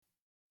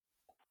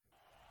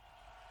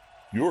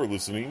You're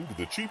listening to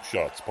the Cheap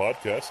Shots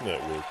Podcast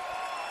Network.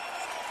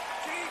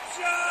 Cheap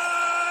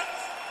Shots!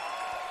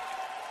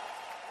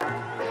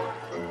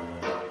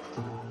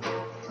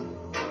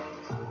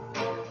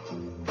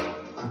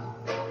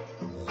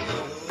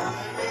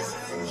 Ladies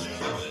and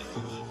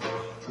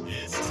gentlemen,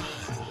 it's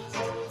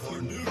time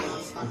for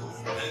Noodles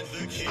and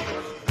the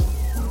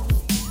King.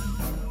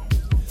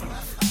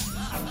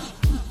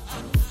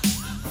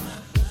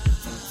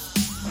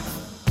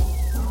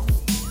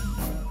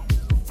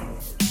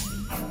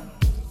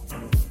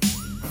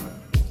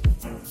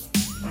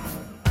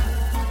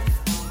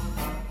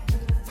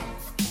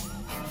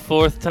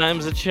 Fourth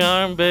time's a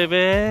charm,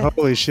 baby.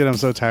 Holy shit, I'm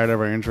so tired of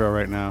our intro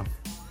right now.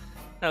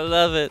 I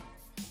love it.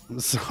 I'm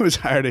so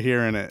tired of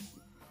hearing it.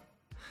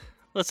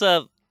 What's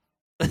up?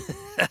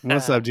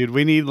 What's up, dude?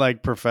 We need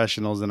like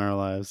professionals in our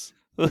lives.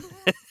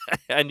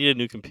 I need a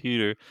new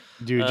computer.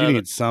 Dude, you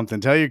need something.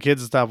 Tell your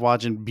kids to stop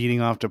watching Beating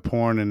Off to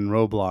Porn and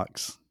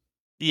Roblox.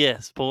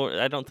 Yes, porn.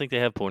 I don't think they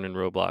have porn in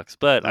Roblox,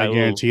 but I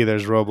guarantee you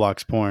there's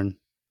Roblox porn.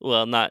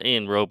 Well, not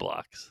in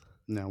Roblox.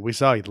 No, we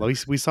saw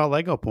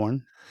Lego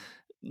porn.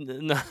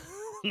 Not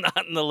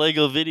in the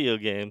Lego video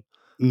game.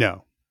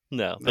 No.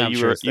 No, but I'm you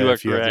sure are it's there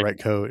if you have the correct.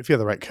 right code. If you have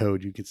the right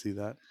code, you can see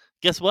that.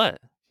 Guess what?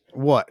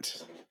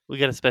 What? We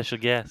got a special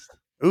guest.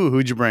 Ooh,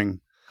 who'd you bring?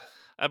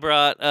 I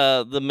brought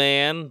the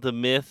man, the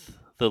myth,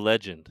 the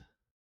legend,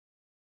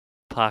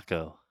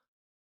 Paco.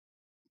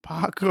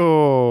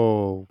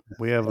 Paco.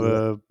 We have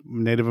a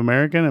Native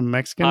American and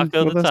Mexican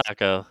Paco with the us.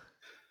 Taco.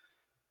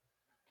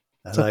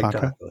 What's up, Paco?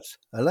 Tacos.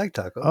 I like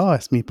tacos. Oh,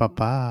 it's me,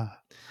 Papa.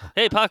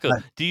 Hey, Paco,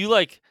 Hi. do you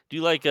like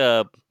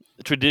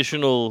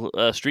traditional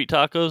street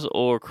tacos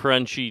or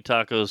crunchy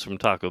tacos from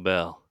Taco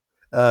Bell?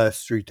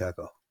 Street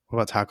taco. What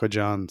about Taco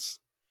John's?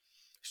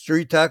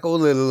 Street taco,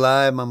 little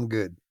lime, I'm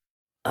good.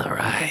 All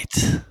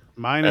right.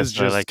 Mine That's is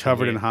what I just like to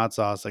covered in hear. hot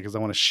sauce because I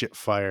want to shit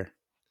fire.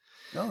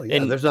 Oh, yeah,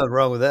 And- there's nothing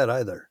wrong with that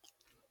either.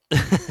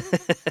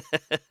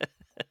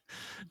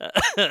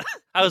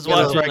 I was You know,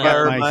 That's watching. where I got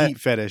Fire my my- heat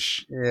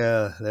fetish.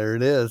 Yeah, there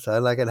it is. I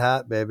like it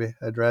hot, baby.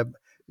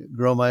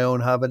 Grow my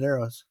own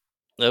habaneros.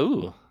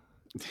 Oh,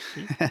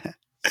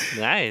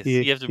 nice.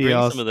 He- You have to he bring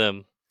also- some of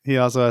them. He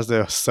also has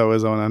to sew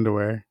his own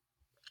underwear.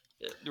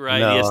 Right.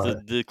 No, He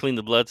has to clean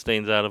the blood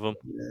stains out of them.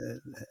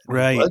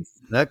 Right. Well,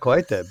 not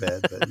quite that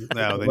bad. But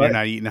No, then you're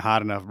not eating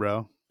hot enough,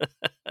 bro.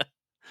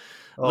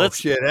 Oh, Let's-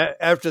 shit.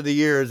 After the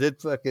years, it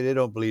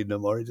don't bleed no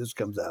more. It just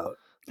comes out.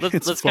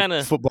 Let's kind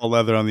of. football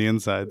leather on the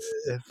insides.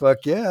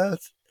 Fuck yeah.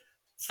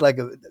 It's like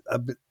a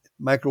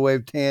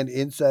microwave tan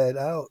inside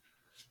out.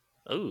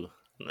 Oh,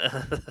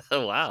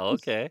 wow.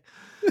 Okay.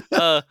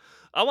 I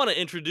want to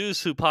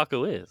introduce who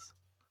Paco is.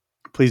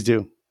 Please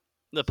do.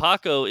 The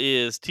Paco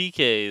is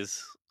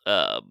TK's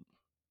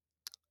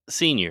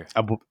senior.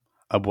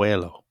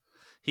 Abuelo.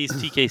 He's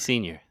TK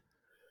senior.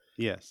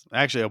 Yes.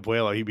 Actually,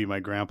 Abuelo, he'd be my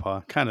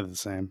grandpa. Kind of the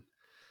same.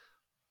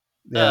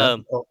 Yeah,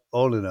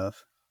 old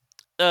enough.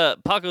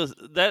 Paco's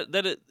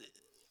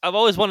I've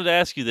always wanted to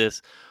ask you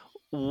this.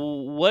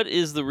 What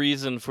is the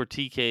reason for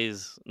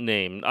TK's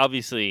name?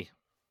 Obviously,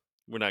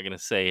 we're not going to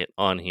say it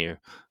on here,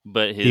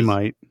 but He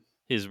might.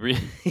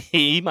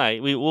 he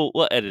might.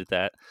 We'll edit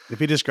that. If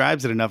he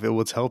describes it enough, it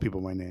will tell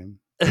people my name.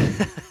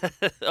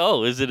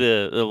 Oh, is it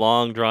a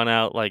long drawn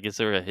out? Like, is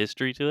there a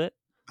history to it?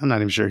 I'm not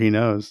even sure he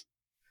knows.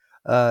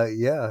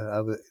 Yeah,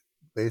 I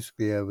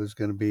was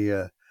going to be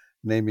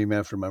name him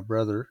after my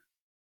brother.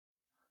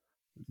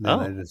 Then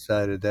I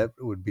decided that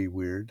would be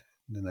weird.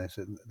 Then I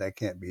said that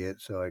can't be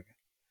it. So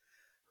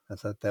I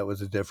thought that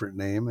was a different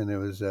name, and it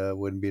was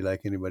wouldn't be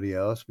like anybody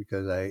else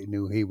because I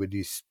knew he would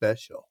be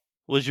special.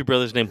 Was your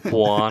brother's name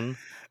Juan?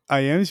 I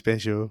am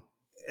special.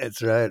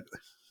 That's right.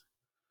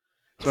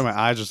 That's why my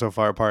eyes are so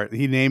far apart.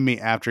 He named me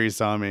after he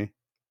saw me.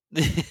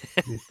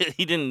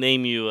 He didn't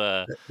name you.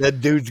 That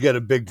dude's got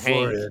a big Hank.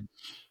 forehead.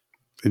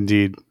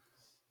 Indeed.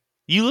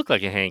 You look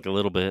like a Hank a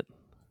little bit.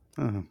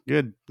 Oh,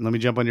 good. Let me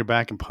jump on your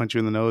back and punch you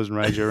in the nose and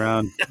ride you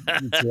around.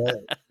 That's right.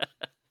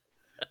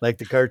 Like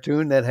the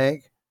cartoon, that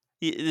Hank.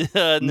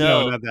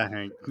 No. Not that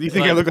Hank. Do you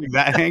think I look like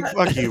that Hank?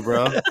 Fuck you,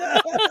 bro. Hank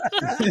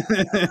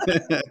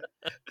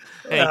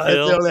That's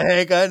Hill. the only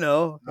Hank I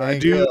know. I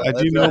Hank do Hill, know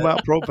that's right.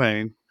 about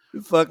propane.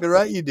 You're fucking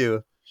right, you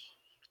do.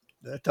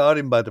 I taught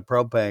him about the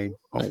propane.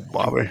 Oh,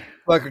 Bobby.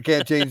 Fucker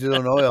can't change his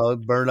own oil,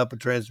 it'd burn up a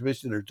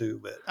transmission or two,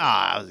 but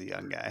I was a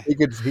young guy. he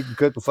can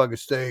cook a fucking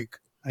steak.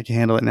 I can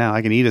handle it now.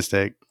 I can eat a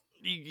steak.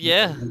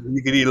 Yeah.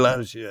 You can eat a lot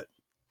of shit.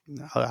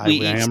 I We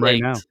eat am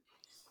right now. steaks.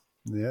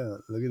 Yeah,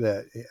 look at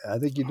that. I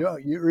think you do.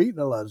 You're eating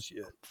a lot of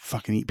shit.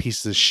 Fucking eat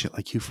pieces of shit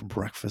like you for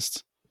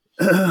breakfast.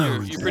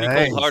 You're pretty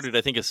Nice. cold-hearted.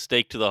 I think a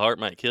steak to the heart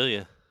might kill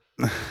you.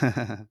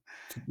 Yeah,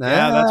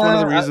 that's one of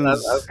the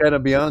reasons. I'm kind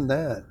of beyond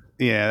that.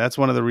 Yeah, that's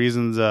one of the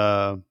reasons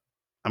I'm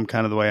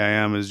kind of the way I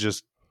am is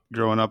just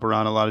growing up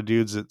around a lot of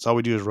dudes. It's all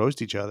we do is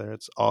roast each other.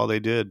 It's all they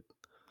did.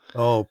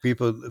 Oh,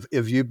 people,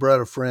 if you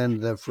brought a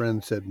friend, that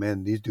friend said,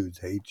 man, these dudes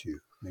hate you.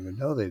 And they go,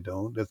 no, they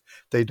don't. If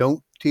they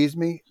don't tease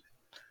me,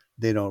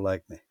 they don't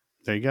like me.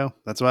 There you go.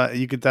 That's why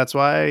you can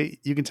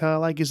tell I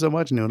like you so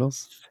much,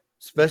 Noodles.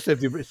 Especially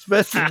if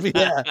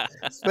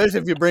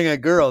you bring a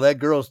girl. That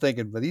girl's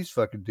thinking, but these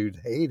fucking dudes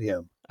hate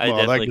him. I Well,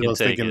 that definitely can girl's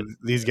take it. thinking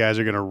these guys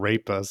are gonna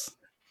rape us.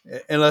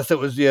 Unless it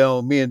was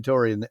me and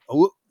Tori and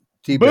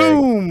teabag.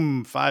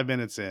 Boom! 5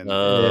 minutes in,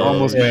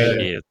 almost made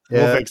it. shit.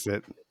 We'll fix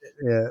it.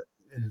 Yeah,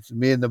 it's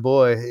me and the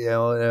boy,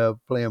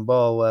 playing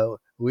ball. Well,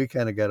 we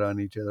kind of got on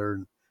each other,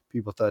 and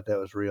people thought that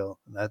was real,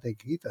 and I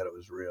think he thought it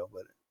was real.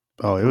 But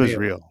Oh, it for was me,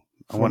 real.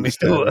 I for wanted me, to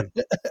stab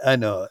you. I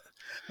know it.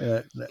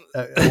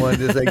 I wanted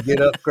to say,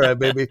 "Get up,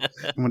 crybaby."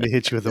 I wanted to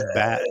hit you with a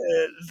bat.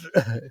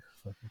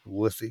 Fucking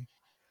wussy.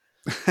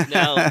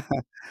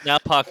 Now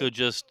Paco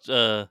just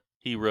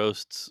he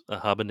roasts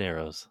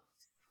habaneros.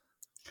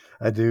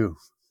 I do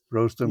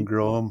roast them,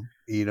 grow them,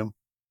 eat them.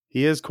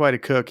 He is quite a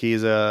cook.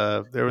 He's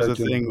there was a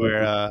thing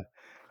where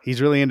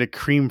he's really into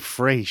creme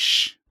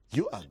fraiche.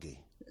 You are gay.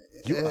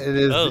 It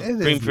is. Oh, It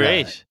cream is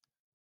fraiche.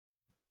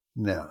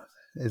 not. No,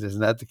 it is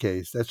not the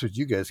case. That's what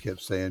you guys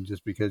kept saying,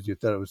 just because you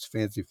thought it was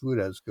fancy food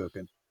I was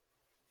cooking.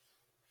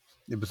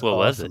 It was What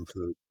was awesome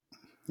food.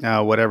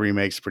 Whatever he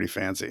makes, pretty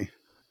fancy.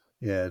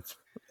 Yeah, it's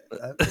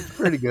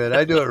pretty good.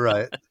 I do it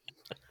right.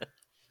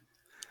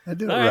 I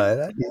do it All right.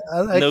 right. I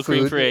like No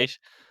cream food. fraiche.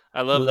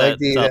 I love Like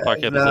that South Park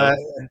episode.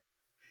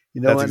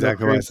 That's That's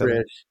exactly why I said it.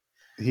 fresh.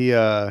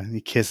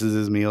 He kisses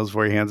his meals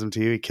before he hands them to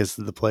you. He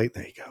kisses the plate.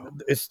 There you go.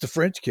 It's the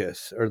French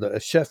kiss or the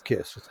chef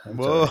kiss. I'm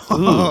Whoa!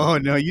 sorry.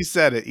 No, you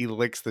said it. He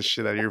licks the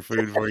shit out of your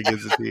food before he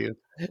gives it to you.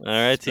 All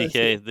right, TK.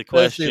 The Especially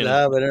question the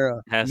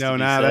habanero. has No, to be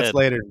that's said.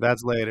 later.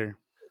 That's later.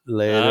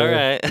 Later. All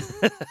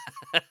right.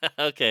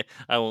 Okay.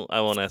 I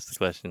won't ask the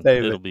question.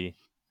 Save It'll it. be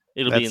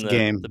That's in the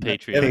game.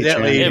 Patreon.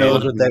 Evidently, Hey, he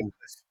knows everyone.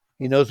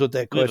 he knows what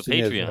that We have a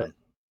question is. Patreon. Right?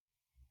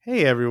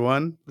 Hey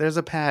everyone, there's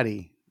a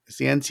patty. It's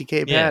the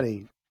NTK Yeah.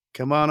 patty.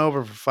 Come on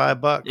over for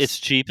 $5. It's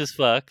cheap as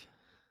fuck.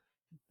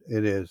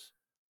 It is.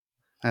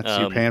 That's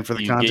you're paying for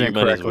the you get your content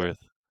money's correctly. worth.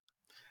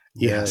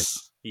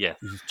 Yes, Yeah.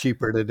 It's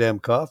cheaper than damn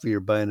coffee you're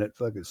buying at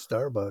fucking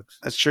Starbucks.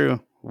 that's true.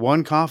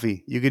 One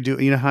coffee. You could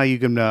do. You know how you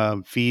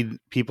can feed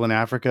people in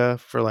Africa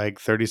for like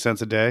 30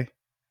 cents a day?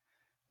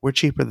 We're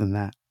cheaper than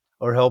that.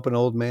 Or help an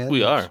old man We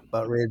that's are.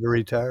 about ready to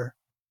retire.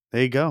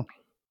 There you go.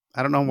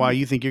 I don't know why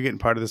you think you're getting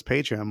part of this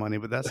Patreon money,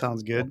 but that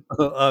sounds good.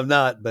 I'm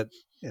not, but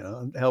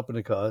I'm helping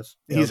the cause.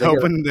 He's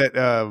hoping that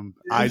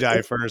I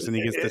die first and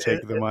he gets to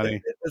take the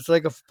money. It's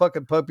like a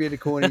fucking puppy in a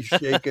corner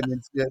shaking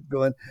and shit,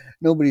 going,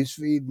 "Nobody's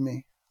feeding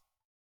me."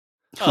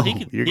 Oh, he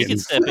You're could getting-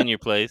 step in your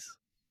place,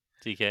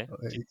 TK.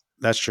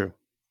 That's true.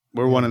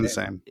 We're one and the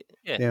same.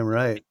 Yeah. Damn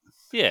right.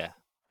 Yeah.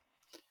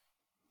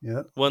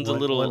 Yeah. One's a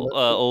little one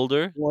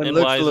older one and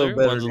looks wiser. a little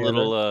better One's a than the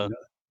little other,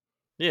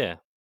 yeah.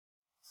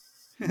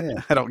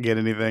 Yeah. I don't get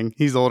anything.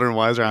 He's older and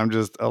wiser. I'm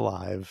just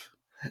alive.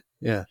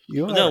 Yeah.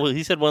 You are. No,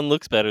 he said one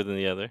looks better than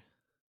the other.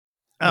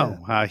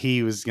 Oh,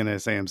 he was going to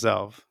say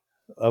himself.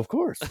 Of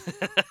course.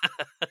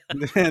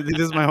 This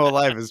is my whole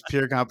life is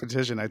pure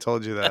competition. I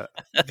told you that.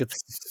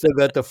 Still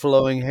got the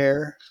flowing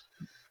hair.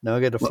 Now I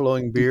got the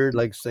flowing beard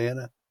like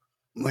Santa.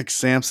 Like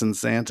Samson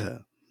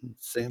Santa.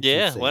 Samson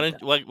Yeah. Santa.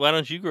 Why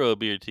don't you grow a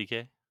beard,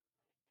 TK?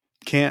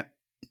 Can't.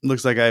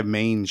 Looks like I have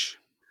mange.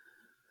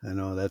 I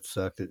know that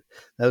sucked.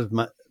 That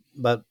was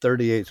about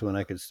 38 is when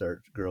I could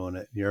start growing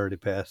it. You're already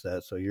past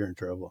that, so you're in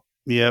trouble.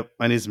 Yep.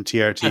 I need some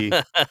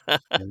TRT.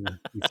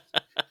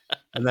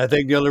 And I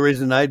think the only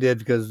reason I did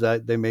because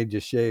they made you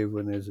shave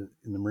when I was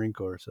in the Marine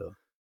Corps. So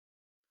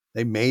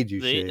they made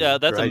you shave.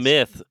 That's a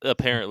myth,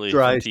 apparently,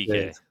 dry from TK.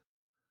 shave.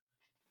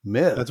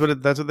 Myth. That's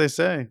what they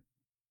say.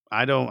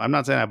 I'm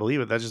not saying I believe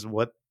it. That's just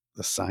what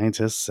the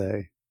scientists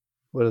say.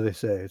 What do they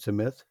say? It's a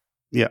myth?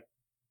 Yeah.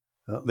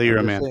 Oh, That you're a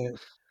I'm man.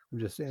 I'm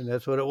just saying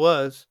that's what it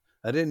was.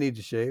 I didn't need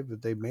to shave,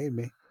 but they made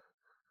me.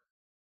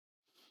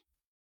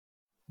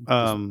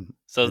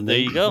 So and there they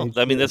you go. made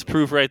I mean, sure. that's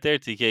proof right there,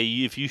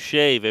 TK. If you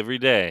shave every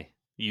day,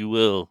 you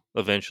will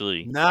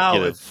eventually Now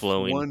get a it's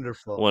flowing,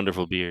 wonderful.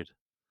 wonderful beard.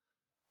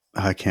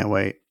 I can't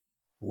wait.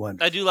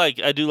 Wonderful. I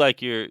do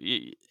like your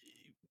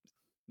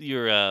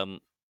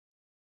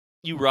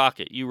you rock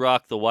it. You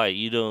rock the white.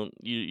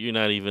 You're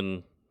not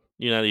even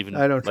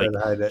I don't try like to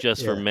hide it.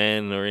 just for Yeah.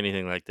 men or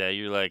anything like that.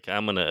 You're like,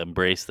 I'm gonna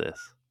embrace this.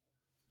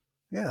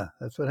 Yeah,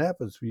 that's what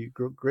happens when you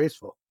grow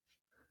graceful.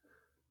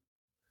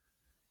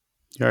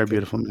 You're a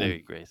beautiful man. Very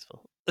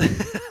graceful. I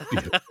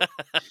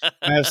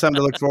have something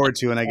to look forward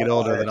to when I get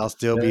older that I'll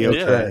still be That's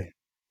okay.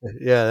 right.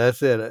 Yeah,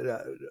 that's it.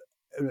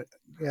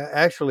 Yeah,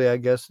 actually, I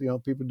guess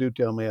people do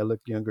tell me I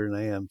look younger than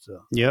I am. So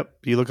Yep.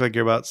 You look like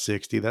you're about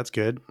 60. That's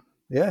good.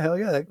 yeah, hell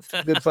yeah, that's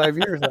a good 5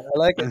 years. I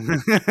like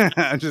it.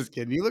 I'm just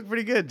kidding. You look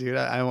pretty good, dude.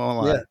 I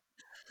won't lie.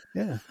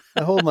 Yeah,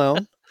 I hold my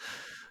own.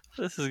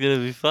 This is gonna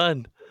be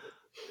fun.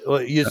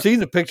 Well, you've seen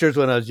the pictures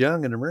when I was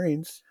young in the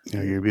Marines.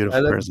 Yeah, you're a I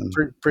beautiful looked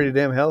person. pretty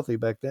damn healthy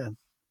back then.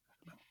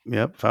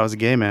 Yep. If I was a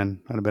gay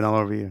man, I'd have been all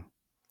over you.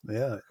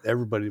 Yeah,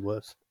 everybody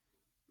was.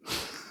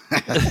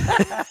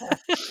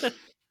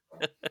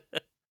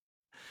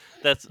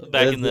 That's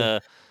back in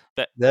the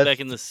back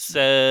in the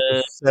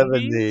 70s.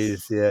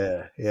 70s.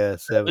 Yeah,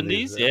 70s.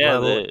 70s. Yeah,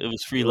 it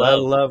was free a lot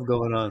of love. love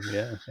going on.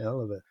 Yeah,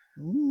 hell of it.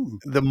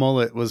 The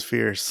mullet was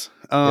fierce.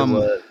 It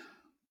was.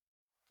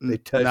 They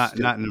touched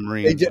not in the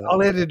Marines. but- all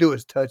they had to do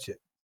was touch it,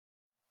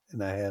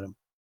 and I had them.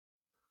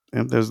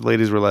 Yep, those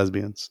ladies were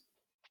lesbians.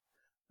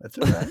 That's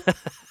all right.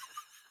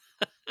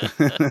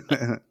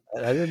 I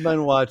didn't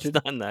mind watching.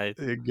 It's not nice.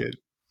 You're good.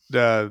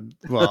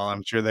 Well,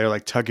 I'm sure they're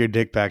like, tuck your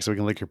dick back so we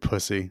can lick your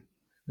pussy.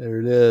 There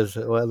it is.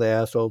 Well, the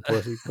asshole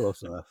pussy,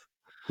 close enough.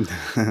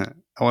 I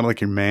want to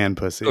lick your man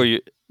pussy. Or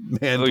your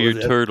Man, or your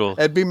pussy. turtle.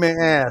 That'd be my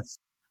ass.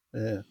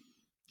 Yeah.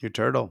 Your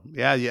turtle.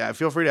 Yeah.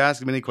 Feel free to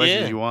ask him any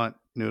questions Yeah. you want,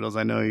 Noodles.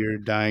 I know you're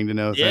dying to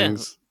know Yeah.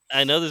 things.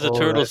 I know there's a Oh,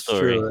 turtle that's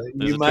story. true.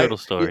 There's You a might- turtle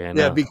story. I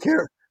Yeah, know.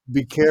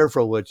 be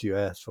careful what you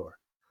ask for.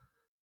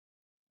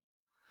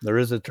 There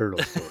is a turtle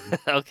story.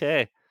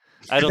 Okay.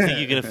 I don't think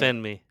you can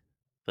offend me,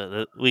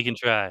 but we can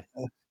try.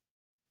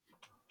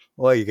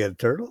 Well, you got a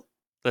turtle?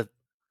 No,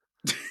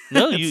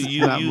 It's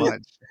you not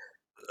much.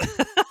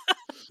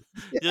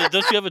 Don't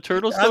you have a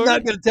turtle story? I'm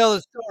not going to tell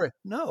the story.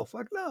 No,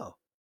 fuck no.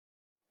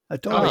 I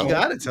told Oh, you. you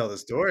got to tell the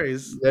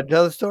stories. You got to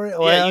tell the story? Yeah,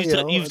 Well, you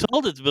know. you've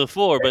told it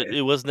before, but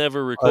it was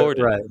never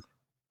recorded. Right.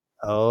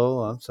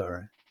 Oh, I'm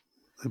sorry.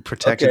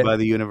 Protected Okay. by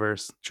the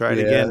universe. Try it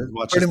Yeah, again.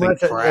 Watch pretty this thing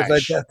much. If I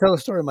crash. tell the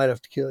story, I might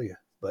have to kill you.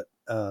 But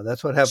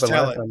that's what happened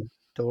tell last it. time I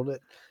told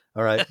it.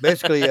 All right.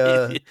 Basically,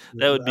 That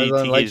would I be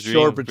was on like TK's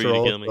shore dream for you to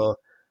patrol, kill me. so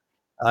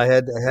I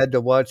had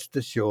to watch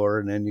the shore,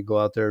 and then you go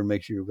out there and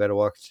make sure you've got to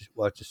watch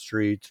the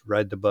streets,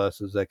 ride the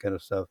buses, that kind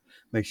of stuff.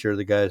 Make sure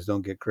the guys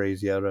don't get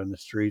crazy out on the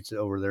streets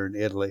over there in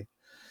Italy.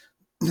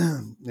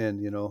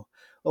 And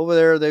over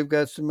there they've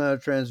got some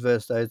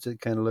transvestites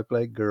that kind of look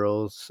like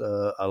girls,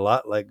 a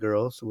lot like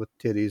girls with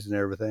titties and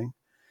everything.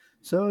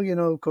 So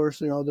of course,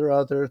 they're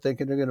out there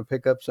thinking they're going to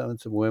pick up some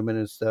women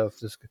and stuff.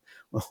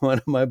 One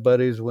of my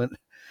buddies went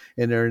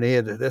in there and he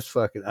had this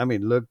fucking, I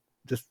mean,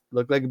 just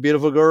looked like a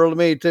beautiful girl to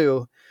me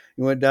too.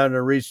 He went down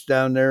and reached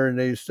down there and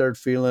they started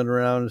feeling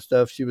around and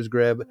stuff. She was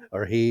grabbing,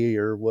 or he,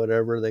 or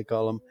whatever they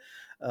call him,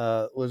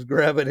 was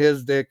grabbing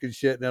his dick and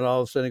shit. And then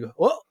all of a sudden he goes,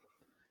 "Whoa,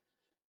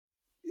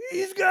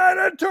 he's got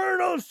a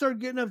turtle!" Start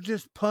getting up,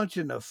 just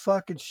punching the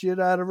fucking shit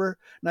out of her.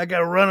 And I got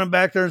running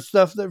back there and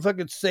stuff. They're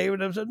fucking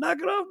saving him. Said, knock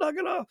it off, knock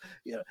it off.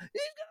 He's got a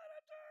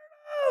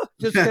turtle.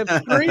 Just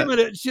kept screaming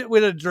at shit.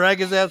 We'd have drag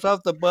his ass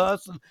off the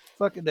bus and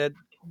fucking that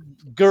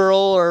girl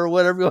or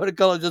whatever you want to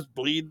call it, just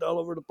bleeding all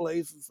over the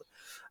place.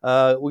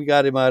 We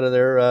got him out of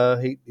there.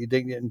 He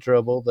didn't get in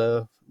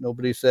trouble.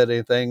 Nobody said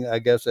anything. I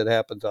guess it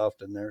happens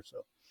often there.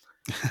 So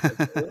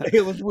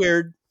it was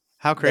weird.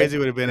 How crazy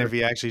would it have been if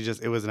he actually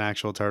it was an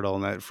actual turtle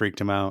and that freaked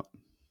him out?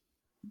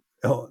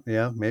 Oh,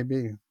 yeah,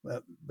 maybe.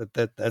 But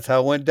that's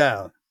how it went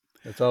down.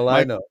 That's all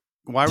I know.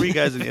 Why were you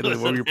guys in It Italy? was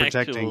What were an you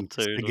protecting? actual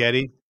turtle.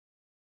 Spaghetti?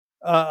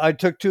 I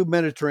took 2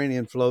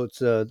 Mediterranean floats.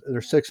 They're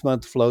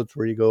 6-month floats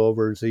where you go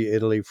over and see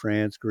Italy,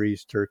 France,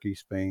 Greece, Turkey,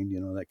 Spain,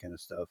 that kind of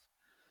stuff.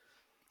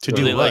 To Were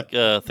do they what?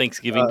 like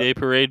Thanksgiving Day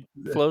parade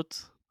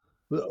floats?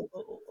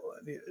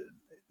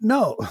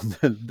 No,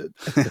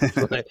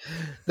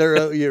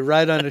 they're you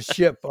ride on a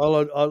ship all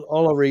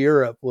over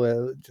Europe,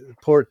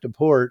 port to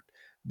port,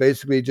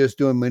 basically just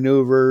doing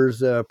maneuvers,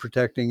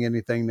 protecting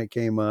anything that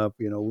came up.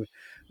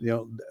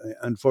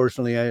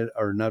 Unfortunately,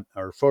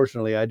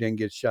 fortunately, I didn't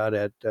get shot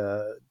at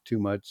too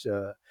much.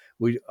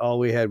 All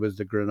we had was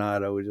the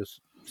Granada. We just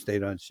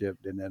stayed on ship,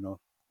 didn't have no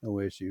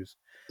issues.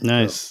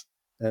 Nice.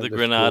 The That's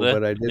Granada? cool,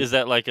 but I did, Is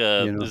that like you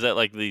know. is that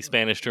like the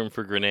Spanish term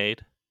for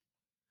grenade?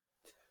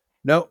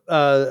 No,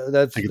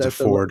 that's think it's a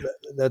Ford.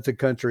 That's a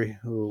country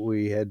who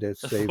we had to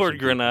save. Ford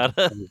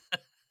Granada.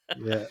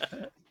 Yeah,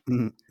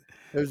 Mhm.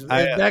 it was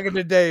back in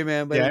the day,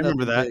 man. But Yeah, I it's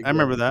remember nothing that. big, I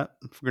remember that.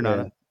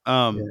 Granada.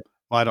 yeah.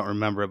 Well, I don't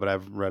remember it, but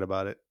I've read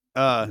about it.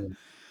 Yeah.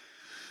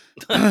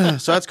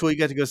 So that's cool. You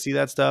got to go see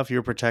that stuff. You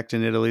were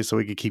protecting Italy so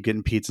we could keep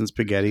getting pizza and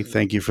spaghetti.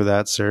 Thank you for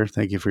that, sir.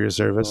 Thank you for your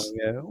service. Oh,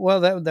 yeah.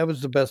 Well, that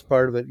was the best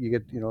part of it. You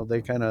get,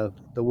 they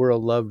the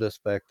world loved us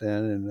back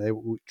then, and they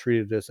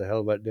treated us a hell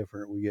of a lot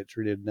different. We get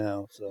treated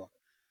now, so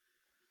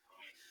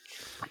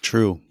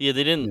True. Yeah,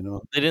 they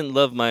didn't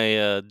love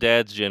my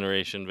dad's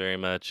generation very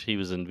much. He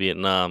was in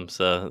Vietnam,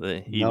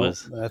 so he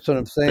was that's what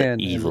I'm saying.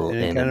 evil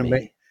and it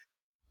enemy.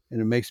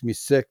 and it makes me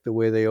sick the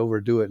way they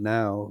overdo it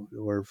now.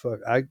 Or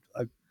I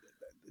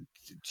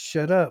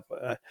shut up.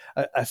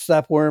 I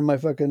stopped wearing my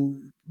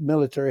fucking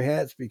military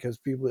hats because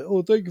people,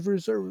 oh, thank you for your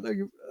service. Thank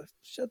you.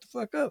 Shut the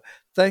fuck up.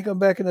 Thank them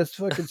back in the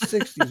fucking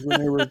 60s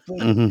when they were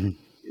Mhm.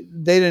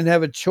 they didn't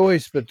have a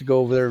choice but to go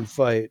over there and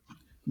fight.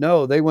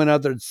 No, they went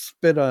out there and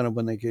spit on them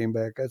when they came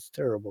back. That's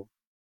terrible.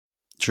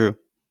 True.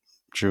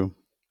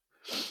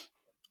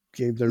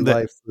 Gave their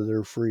life for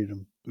their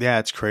freedom. Yeah,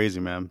 it's crazy,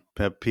 man.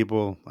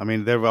 People, I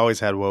mean, they've always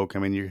had woke. I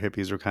mean, your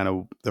hippies were kind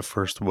of the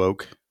first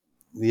woke.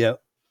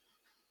 Yep.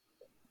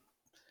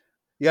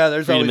 Yeah,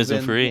 there's Freedom always isn't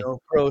been free.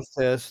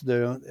 protests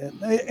there,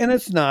 and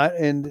it's not,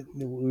 and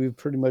we're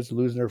pretty much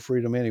losing our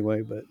freedom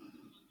anyway. But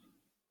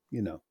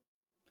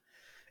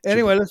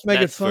anyway, let's make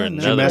it That's for fun.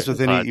 Did you another mess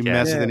with any? You podcast.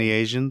 mess with Yeah. any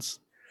Asians?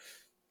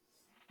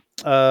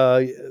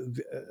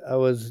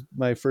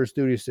 My first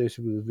duty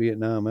station was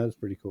Vietnam. That was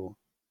pretty cool.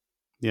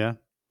 Yeah.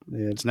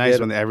 It's nice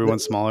when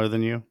everyone's smaller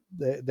than you.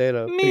 They had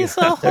a Me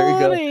so there you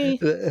horny.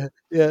 go.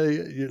 Yeah,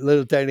 your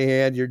little tiny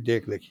hand, your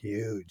dick look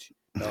huge.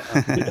 No,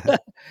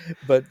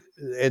 but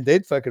and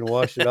they'd fucking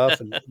wash it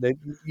off, and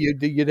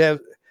you'd have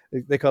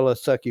they call it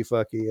sucky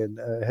fucky, and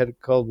had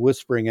it called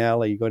Whispering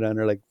Alley. You go down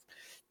there like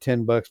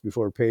 $10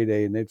 before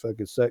payday, and they'd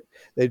fucking suck.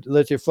 They'd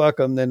let you fuck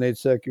them, then they'd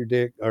suck your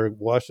dick or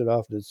wash it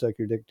off, and they'd suck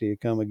your dick till you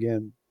come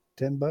again.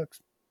 $10.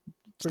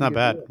 It's not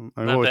bad. I mean,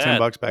 Not what was bad.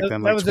 $10 back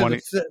then? That Like was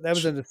 20, that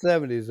was in the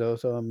 70s though.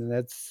 So I mean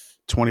that's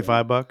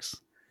 $25.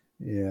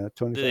 yeah,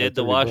 25. They had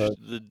to wash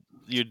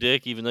your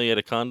dick even though you had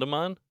a condom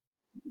on?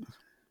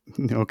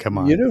 Oh, come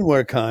You on. didn't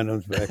wear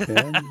condoms back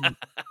then.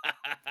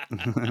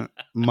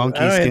 Monkey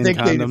I don't even skin think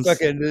condoms. they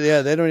fucking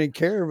they don't even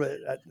care.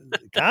 But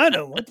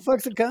condom, what the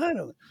fuck's a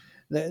condom?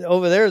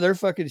 Over there, they're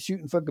fucking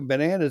shooting fucking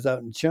bananas out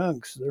in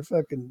chunks.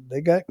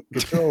 They got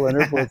control in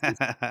their pussies.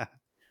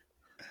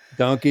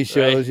 Donkey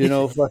shows,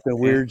 Right. fucking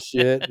weird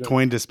shit.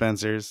 Coin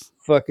dispensers.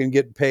 Fucking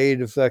get paid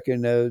to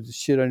fucking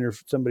shit on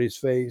somebody's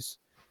face.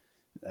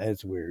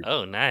 That's weird.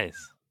 Oh, nice.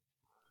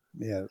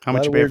 Yeah. How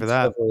much you pay for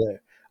that? Over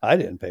there. I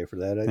didn't pay for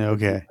that.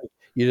 Okay.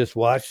 You just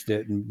watched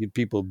it, and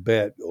people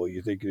bet. Oh,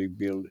 you think you'd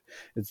be able to?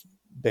 It's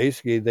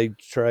basically they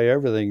try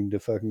everything to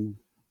fucking.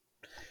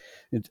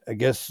 I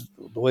guess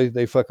the way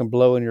they fucking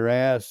blow in your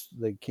ass,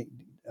 they can't.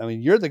 I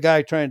mean, you're the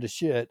guy trying to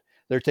shit.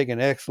 They're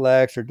taking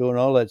X-Lax or doing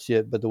all that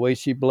shit, but the way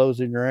she blows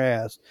in your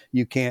ass,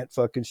 you can't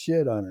fucking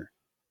shit on her.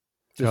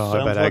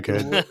 Oh, I bet I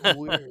could.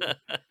 Weird.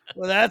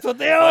 Well, that's what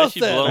they Why all is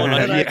she said. blowing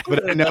on Yeah,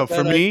 but I know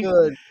for me,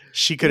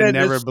 she could have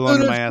never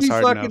blown my ass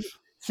hard enough. As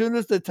soon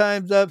as the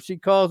time's up, she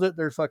calls it.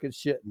 They're fucking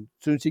shitting.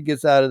 As soon as she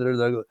gets out of there,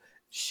 they'll go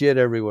shit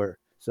everywhere.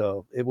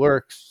 So it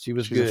works.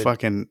 She's good. A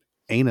fucking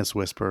anus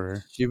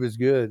whisperer. She was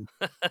good.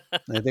 I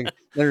think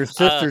her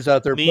sister's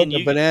out there putting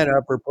a banana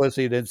up her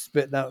pussy, then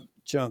spitting out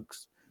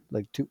chunks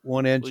like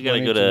 1 inch. We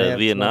gotta go to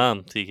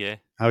Vietnam, TK.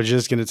 I was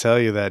just gonna tell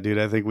you that, dude.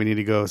 I think we need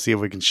to go see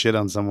if we can shit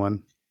on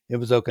someone. It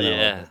was Okinawa.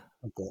 Yeah.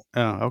 Okay.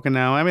 Oh,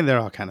 Okinawa. I mean, they're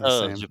all kind of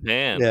the same.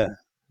 Japan. Yeah.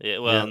 Yeah.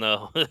 Well,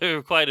 no,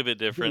 they're quite a bit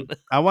different.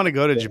 I want to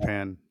go to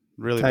Japan.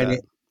 Really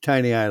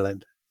tiny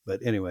island.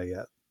 But anyway,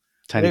 yeah.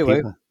 Tiny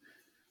people.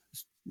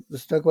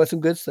 Let's talk about some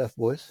good stuff,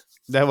 boys.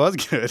 That was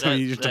good. I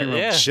mean, you're talking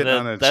about shitting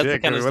on a that's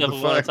chick. The kind of stuff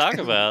we want to talk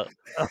about.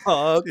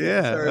 Oh, okay.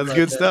 Yeah, that's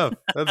good stuff.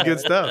 That's good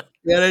stuff.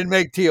 Yeah, they didn't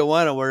make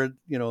Tijuana where,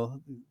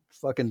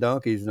 fucking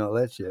donkeys and all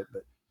that shit.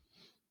 But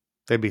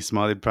they'd be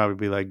small. They'd probably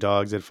be like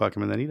dogs. They'd fuck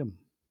them and then eat them.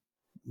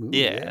 Ooh,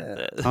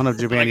 yeah. I don't know if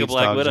Japan eats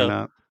dogs Widow. Or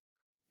not.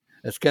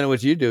 That's kind of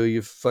what you do.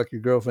 You fuck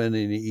your girlfriend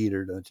and you eat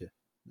her, don't you?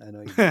 I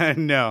know you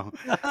do. No.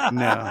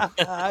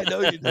 I know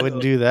you do. I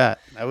wouldn't do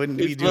that. I wouldn't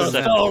be doing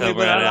that.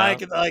 But I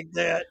like it like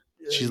that.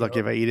 She's lucky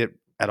if I eat it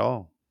at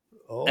all.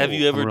 Oh, have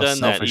you ever done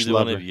that? Either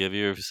one of you? Have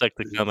you ever sucked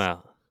the cum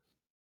out?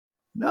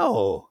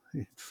 No.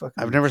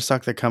 I've never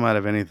sucked the cum out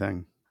of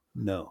anything.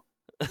 No.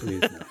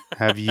 Please no.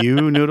 Have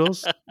you,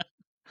 Noodles?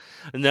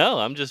 No,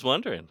 I'm just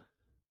wondering.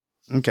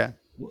 Okay.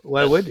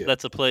 Why would you?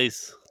 That's a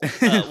place.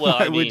 Well,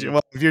 I mean,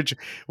 what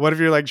if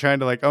you're like trying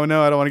to like, oh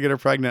no, I don't want to get her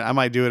pregnant. I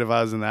might do it if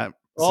I was in that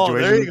situation. Oh,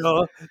 there you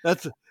go.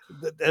 That's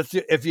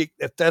if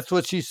that's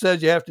what she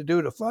said you have to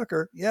do to fuck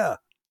her. Yeah.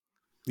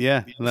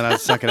 Yeah, and then I'd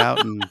suck it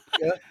out and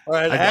all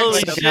right, I'd act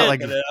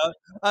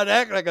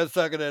like I'm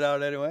sucking it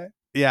out anyway.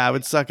 Yeah, I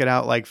would suck it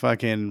out like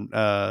fucking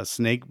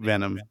snake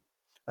venom.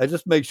 I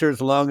just make sure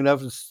it's long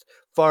enough and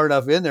far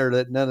enough in there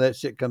that none of that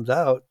shit comes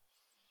out.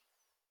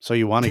 So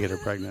you want to get her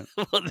pregnant?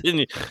 Well,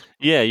 then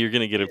you're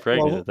gonna get her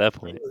pregnant at that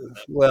point.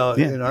 Well,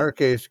 in our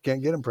case,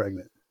 can't get them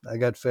pregnant. I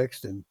got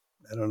fixed, and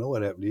I don't know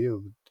what happened to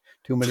you.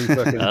 Too many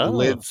fucking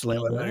lids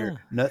slamming on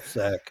your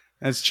nutsack.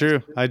 That's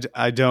true.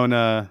 I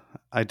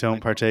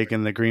don't partake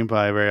in the green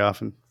pie very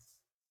often.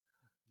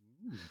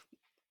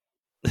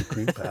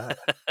 Cream pie.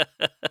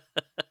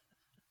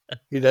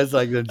 He does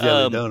like the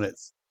jelly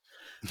donuts.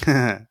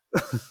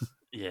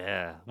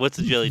 Yeah. What's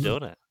a jelly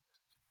donut?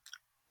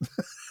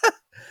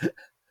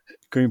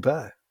 Cream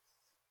pie.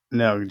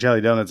 No,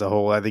 jelly donuts a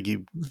whole. I think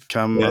you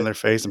come on their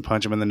face and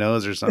punch them in the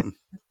nose or something.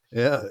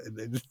 Yeah.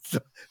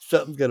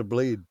 Something's got to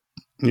bleed.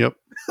 Yep.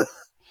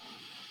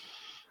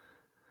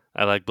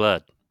 I like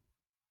blood.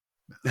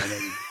 Had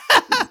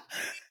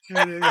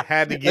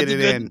to get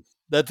it in.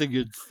 That's a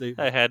good statement.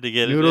 I had to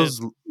get Noodles,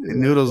 it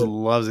in. Noodles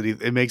loves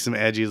it. It makes him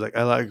edgy. He's like,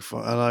 I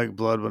like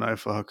blood when I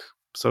fuck.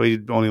 So he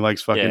only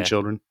likes fucking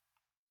children.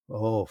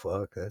 Oh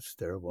fuck, that's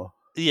terrible.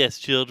 Yes,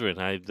 children.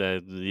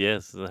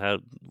 Yes.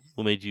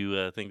 What made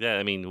you think that?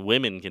 I mean,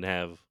 women can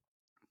have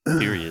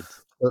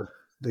periods.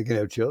 They can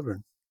have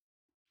children.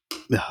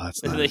 No,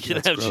 that's not. They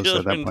can have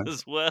children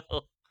as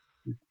well.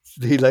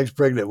 He likes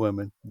pregnant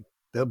women.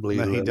 They'll bleed.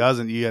 No, he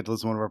doesn't. You have to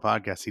listen to one of our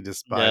podcasts. He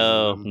despises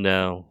them.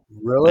 No.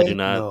 Really? I do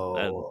not. No.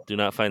 I do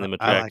not find them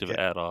attractive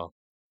at all.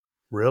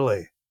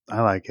 Really?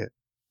 I like it.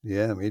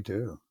 Yeah, me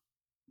too.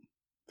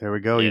 There we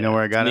go. Yeah, you know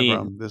where I got it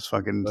from. This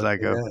fucking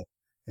psycho.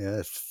 Yeah,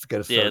 it's got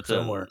to start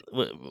somewhere.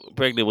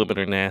 Pregnant women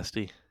are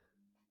nasty.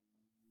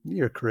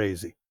 You're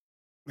crazy.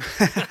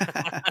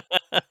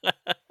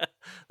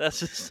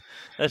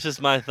 That's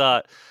just my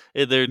thought.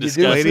 They're You do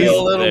discussing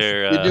feel a little.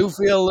 their. You do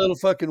feel a little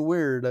fucking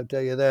weird. I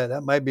tell you that.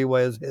 That might be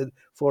why his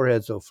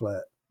forehead's so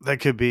flat. That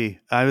could be.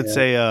 I would Yeah.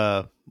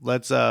 say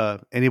let's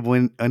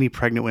any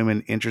pregnant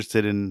women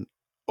interested in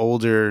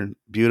older,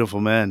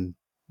 beautiful men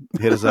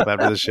hit us up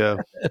after the show.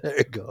 There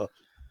you go.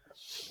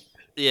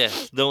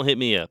 Yes, don't hit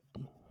me up.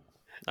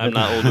 I'm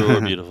not older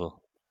or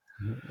beautiful.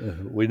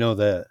 We know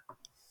that.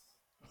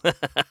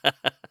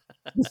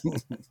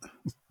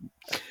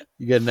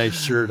 You got a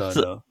nice shirt on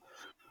though.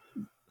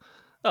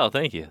 Oh,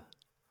 thank you.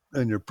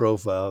 On your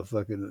profile,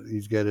 fucking,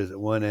 he's got his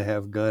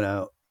 1.5 gun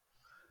out.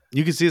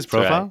 You can see his That's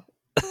right. profile?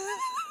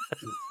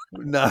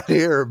 Not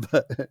here,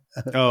 but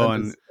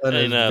on his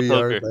in, VR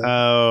poker. thing.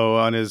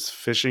 On his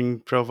fishing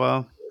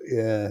profile?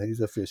 Yeah, he's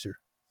a fisher.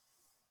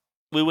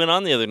 We went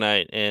on the other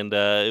night, and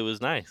it was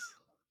nice.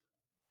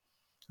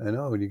 I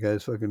know. When you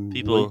guys fucking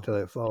People- wait till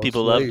I fall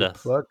people asleep. loved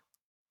us. Fuck,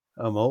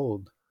 I'm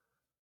old.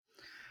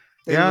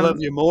 They'd Yeah. love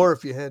you more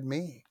if you had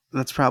me.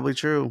 That's probably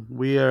true.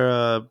 We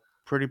are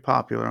pretty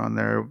popular on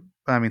there.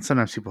 I mean,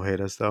 sometimes people hate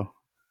us, though.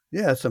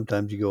 Yeah,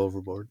 sometimes you go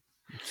overboard,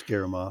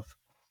 scare them off.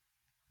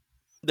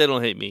 They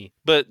don't hate me,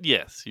 but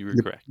yes, you were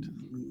Yep. correct.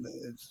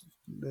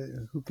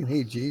 Who can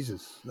hate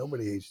Jesus?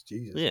 Nobody hates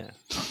Jesus. Yeah,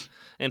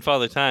 and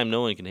Father Time,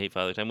 no one can hate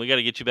Father Time. We got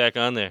to get you back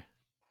on there.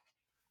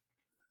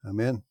 I'm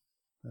in.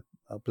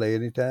 I'll play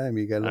anytime.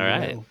 You got to All let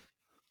me right. know.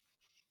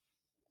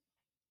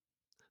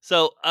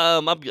 So,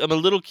 I'm a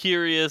little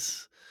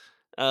curious.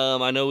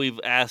 I know we've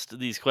asked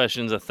these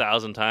questions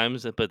 1,000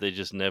 times, but they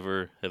just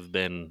never have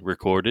been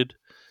recorded.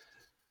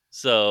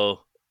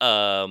 So,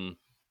 Mhm.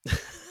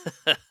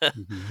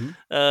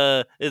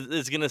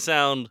 it's gonna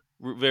sound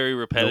very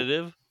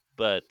repetitive,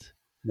 but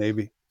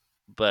Maybe.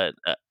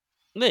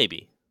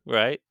 maybe,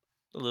 right?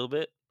 A little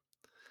bit.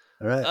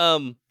 All right.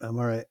 I'm I'm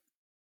all right.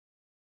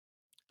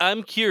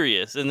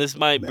 curious, and this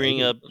might bring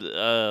Maybe.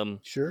 up,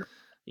 Sure.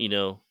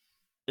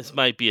 this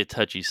might be a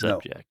touchy No.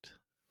 subject,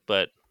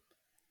 but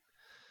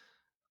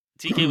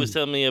TK was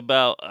telling me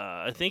about,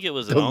 I think it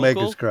was an Don't make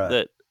uncle us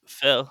cry.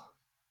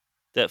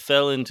 that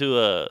fell into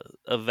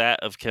a vat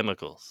of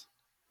chemicals.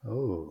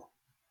 Oh.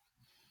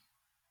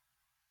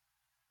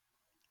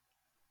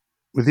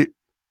 With you,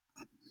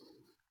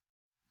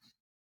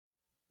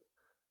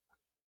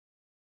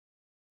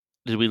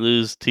 Did we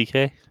lose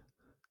TK?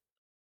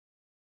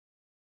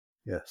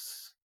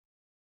 Yes.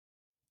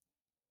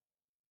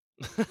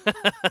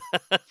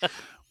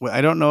 well,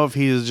 I don't know if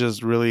he's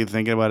just really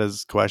thinking about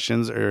his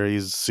questions or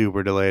he's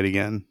super delayed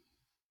again.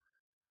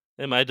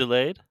 Am I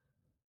delayed?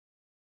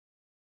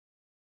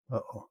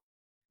 Uh-oh.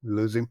 We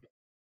lose him?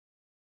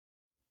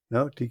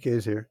 No,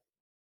 TK's here.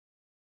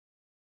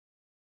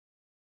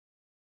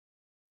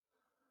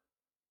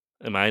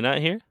 Am I not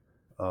here?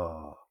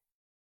 Oh.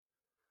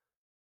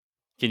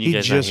 Can you He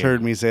guys not just hear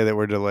heard me? me say that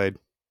we're delayed.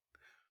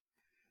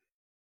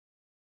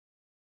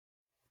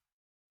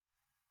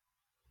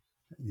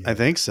 Yeah. I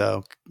think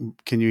so.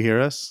 Can you hear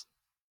us?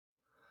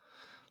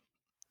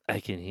 I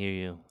can hear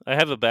you. I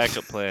have a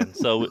backup plan.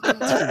 So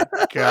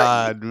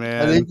God, I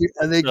man. think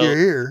So- you're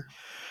here.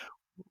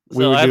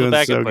 We were I have a doing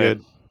backup so plan.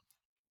 good.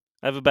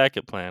 I have a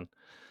backup plan.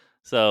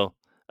 So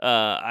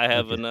I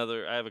have Okay. I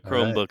have a All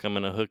right. Chromebook.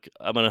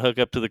 I'm gonna hook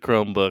up to the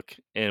Chromebook,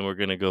 and we're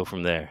gonna go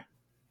from there.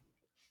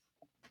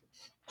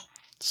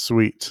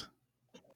 Sweet.